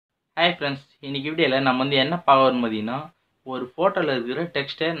Hi friends, இன்னைக்கு வீடியோவில் நம்ம என்ன பார்க்கணும் பார்த்தீங்கன்னா, ஒரு ஃபோட்டோவில் இருக்கிற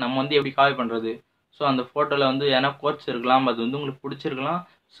டெக்ஸ்ட்டை நம்ம எப்படி காப்பி பண்ணுறது. ஸோ அந்த ஃபோட்டோவில் எதனா கோட்ஸ் இருக்கலாம், அது உங்களுக்கு பிடிச்சிருக்கலாம்.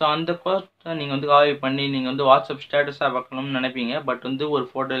 ஸோ அந்த கோட்ஸை நீங்கள் காப்பி பண்ணி நீங்கள் வாட்ஸ்அப் ஸ்டேட்டஸாக பார்க்கணும்னு நினைப்பீங்க. பட் ஒரு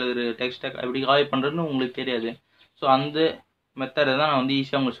ஃபோட்டோவில் இருக்கிற டெக்ஸ்ட்டை எப்படி காப்பி பண்ணுறதுன்னு உங்களுக்கு தெரியாது. ஸோ அந்த மெத்தடை தான் நான்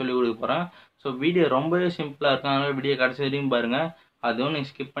ஈஸியாக உங்களுக்கு சொல்லிக் கொடுக்க போகிறேன். ஸோ வீடியோ ரொம்பவே சிம்பிளாக இருக்கும். அதனால் வீடியோ கடைசி வரையும் பாருங்கள். அதுவும்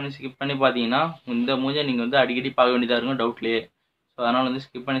நீங்கள் ஸ்கிப் பண்ணி பார்த்தீங்கன்னா இந்த மூஞ்சை நீங்கள் அடிக்கடி பார்க்க வேண்டியதாக இருக்கும் டவுட்லேயே. ஸோ அதனால்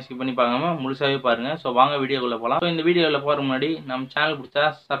ஸ்கிப் பண்ணி பார்க்காம முழுசாகவே பாருங்கள். ஸோ வாங்க வீடியோக்குள்ளே போகலாம். ஸோ இந்த வீடியோவில் போகிற முன்னாடி நம்ம சேனல் பிடிச்சா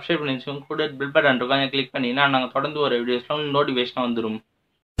சப்ஸ்கிரைப் பண்ணி வச்சுக்கோங்க. கூட பில் பட்டன் இருக்கும், கிளிக் பண்ணிங்கன்னா நாங்கள் தொடர்ந்து ஒரு வீடியோஸ்லாம் உங்களுக்கு நோட்டிஃபிகேஷன் வந்துடும்.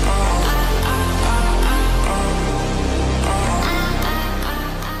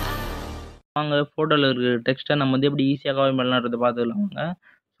 வாங்க ஃபோட்டோவில் இருக்கிற டெக்ஸ்ட்டை நம்ம எப்படி ஈஸியாக காப்பி பண்ணலான்றதை பார்த்துக்கலாம். வாங்க.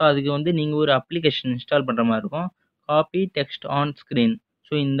 ஸோ அதுக்கு நீங்கள் ஒரு அப்ளிகேஷன் இன்ஸ்டால் பண்ணுற மாதிரி இருக்கும், copy text on screen.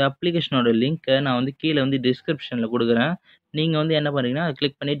 So இந்த அப்ளிகேஷனோட லிங்க்கை நான் கீழே டிஸ்கிரிப்ஷனில் கொடுக்குறேன். நீங்கள் என்ன பண்ணுறீங்கன்னா அதை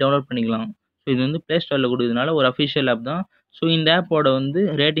கிளிக் பண்ணி டவுன்லோட் பண்ணிக்கலாம். ஸோ இது ப்ளே ஸ்டோரில் கொடுக்குறதுனால ஒரு அஃபிஷியல் ஆப் தான். ஸோ இந்த ஆப்போட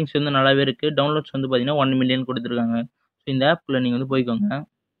ரேட்டிங்ஸ் நல்லாவே இருக்குது. டவுன்லோட்ஸ் பார்த்தீங்கன்னா 1 மில்லியன் கொடுத்துருக்காங்க. ஸோ இந்த ஆப்புக்குள்ளே நீங்கள் போய்க்கோங்க.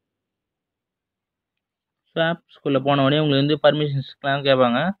 ஸோ ஆப்ஸ்குள்ளே போன உடனே உங்களுக்கு பர்மிஷன்ஸ்க்கெலாம்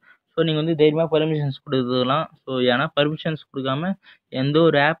கேட்பாங்க. ஸோ நீங்கள் தைரியமாக பர்மிஷன்ஸ் கொடுத்துக்கலாம். ஸோ ஏன்னா பர்மிஷன்ஸ் கொடுக்காம எந்த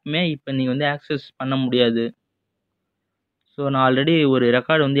ஒரு ஆப்புமே இப்போ நீங்கள் ஆக்சஸ் பண்ண முடியாது. ஸோ நான் ஆல்ரெடி ஒரு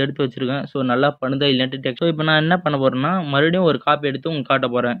ரெக்கார்டு எடுத்து வச்சுருக்கேன். ஸோ நல்லா பண்ணுதா இல்லைன்ட்டு டெக்ஸ்ட். ஸோ இப்போ நான் என்ன பண்ண போகிறேன்னா மறுபடியும் ஒரு காப்பி எடுத்து உங்களுக்கு காட்ட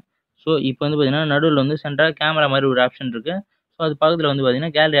போகிறேன். ஸோ இப்போ பார்த்தீங்கன்னா நடுவில் சென்டராக கேமரா மாதிரி ஒரு ஆப்ஷன் இருக்குது. ஸோ அது பக்கத்தில்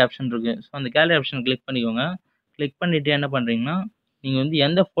பார்த்தீங்கன்னா கேலரி ஆப்ஷன் இருக்குது. ஸோ அந்த கேலரி ஆப்ஷன் கிளிக் பண்ணிக்கோங்க. கிளிக் பண்ணிவிட்டு என்ன பண்ணுறீங்கன்னா நீங்கள்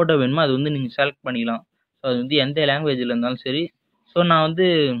எந்த ஃபோட்டோ வேணுமோ அது நீங்கள் செலக்ட் பண்ணிக்கலாம். ஸோ அது எந்த லாங்குவேஜில் இருந்தாலும் சரி. ஸோ நான்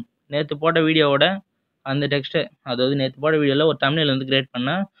நேற்று போட்ட வீடியோவோட அந்த டெக்ஸ்ட்டை, அதாவது நேற்று போட்ட வீடியோவில் ஒரு தம்ப்நெயில் கிரியேட்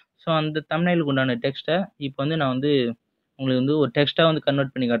பண்ணேன். ஸோ அந்த தம்ப்நெயிலுக்கு உண்டான டெக்ஸ்ட்டை இப்போ நான் உங்களுக்கு ஒரு டெக்ஸ்ட்டாக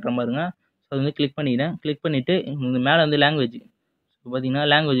கன்வெர்ட் பண்ணி காட்டுற மாதிரிங்க. ஸோ அது கிளிக் பண்ணிக்கிறேன். கிளிக் பண்ணிவிட்டு இந்த மேலே லாங்குவேஜ். ஸோ பார்த்தீங்கன்னா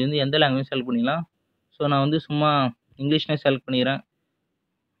லாங்குவேஜ் எந்த லாங்குவேஜ் செலக்ட் பண்ணிக்கலாம். ஸோ நான் சும்மா இங்கிலீஷ்னே செலக்ட் பண்ணிக்கிறேன்.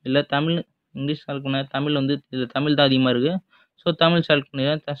 இல்லை தமிழ், இங்கிலீஷ் செலக்ட் பண்ணேன். தமிழ் இதில் தமிழ் தான் அதிகமாக இருக்குது. ஸோ தமிழ் செலக்ட்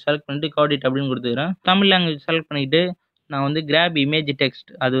பண்ணிக்கிறேன். செலக்ட் பண்ணிவிட்டு கார்டிட் அப்படின்னு கொடுத்துக்கிறேன். தமிழ் லாங்குவேஜ் செலக்ட் பண்ணிவிட்டு நான் கிராப் இமேஜ்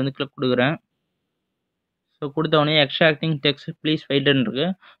டெக்ஸ்ட் அது கிளிக் கொடுக்குறேன். ஸோ கொடுத்தவொடனே எக்ஸ்ட்ராக்டிங் டெக்ஸ்ட் ப்ளீஸ் வெயிட்னு இருக்குது.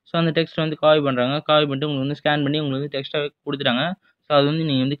 ஸோ அந்த டெக்ஸ்ட் காப்பி பண்ணுறாங்க. காப்பி பண்ணிட்டு உங்களுக்கு ஸ்கேன் பண்ணி உங்களுக்கு டெக்ஸ்ட்டாக கொடுத்துட்டாங்க. ஸோ அது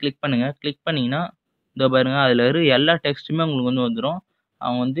நீங்கள் கிளிக் பண்ணுங்கள். கிளிக் பண்ணிங்கன்னா இதோ பாருங்கள், அதில் இருக்கிற எல்லா டெக்ஸ்ட்டுமே உங்களுக்கு வந்துடும்.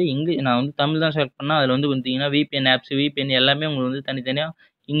 அவங்க நான் தமிழ் தான் செலக்ட் பண்ணால் அதில் பார்த்தீங்கன்னா விபிஎன் ஆப்ஸ், விபிஎன் எல்லாமே உங்களுக்கு தனித்தனியாக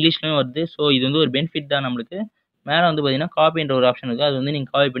இங்கிலீஷ்லேயும் வருது. ஸோ இது ஒரு பெனிஃபிட் தான் நம்மளுக்கு. மேலே பார்த்தீங்கன்னா காப்பின்ற ஒரு ஆப்ஷன் இருக்குது. அது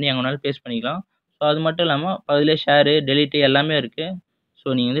நீங்கள் காப்பி பண்ணி எங்கே வேணாலும் பேஸ்ட் பண்ணிக்கலாம். ஸோ அது மட்டும் இல்லாமல் அதிலே ஷேரு, டெலிட்டு எல்லாமே இருக்குது.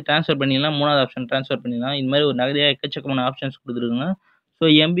 ஸோ நீங்கள் ட்ரான்ஸ்ஃபர் பண்ணிக்கலாம். 3வது ஆப்ஷன் ட்ரான்ஸ்ஃபர் பண்ணிக்கலாம். இது மாதிரி ஒரு நிறைய எக்கச்சக்கமான ஆப்ஷன்ஸ் கொடுத்துருக்குங்க. ஸோ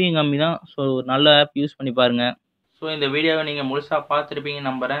எம்பியும் கம்மி தான். ஸோ ஒரு நல்ல ஆப் யூஸ் பண்ணி பாருங்கள். ஸோ இந்த வீடியோவை நீங்கள் முழுசாக பார்த்துருப்பீங்கன்னு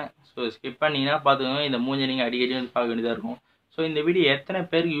நம்புகிறேன். ஸோ ஸ்கிப் பண்ணிங்கன்னா பார்த்துக்கோங்க, இந்த மூஞ்சை நீங்கள் அடிக்கடி பார்க்க வேண்டியதாக இருக்கும். ஸோ இந்த வீடியோ எத்தனை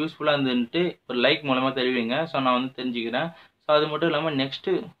பேருக்கு யூஸ்ஃபுல்லாக இருந்துன்ட்டு ஒரு லைக் மூலமாக தெரிவிங்க. ஸோ நான் தெரிஞ்சுக்கிறேன். ஸோ அது மட்டும் இல்லாமல்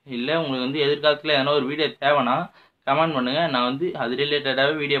நெக்ஸ்ட்டு இல்லை உங்களுக்கு எதிர்காலத்தில் எதனா ஒரு வீடியோ தேவைன்னா கமெண்ட் பண்ணுங்கள். நான் அது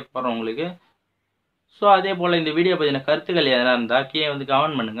ரிலேட்டடாகவே வீடியோ போடுறேன் உங்களுக்கு. ஸோ அதே போல் இந்த வீடியோ பற்றின கருத்துக்கள் எதனா இருந்தால் கீழே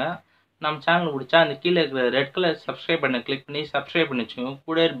கமெண்ட் பண்ணுங்கள். நம்ம சேனல் பிடிச்சா அந்த கீழே இருக்கிற ரெட் கலர் சப்ஸ்கிரைப் பண்ண கிளிக் பண்ணி சப்ஸ்கிரைப் பண்ணி வச்சுக்கோங்க.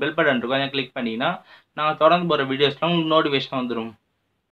 கூட பெல் பட்டன் இருக்கும், அதை கிளிக் பண்ணிங்கன்னா நாங்கள் தொடர்ந்து போகிற வீடியோஸ்லாம் உங்களுக்கு நோட்டிஃபிகேஷன் வந்துடும்.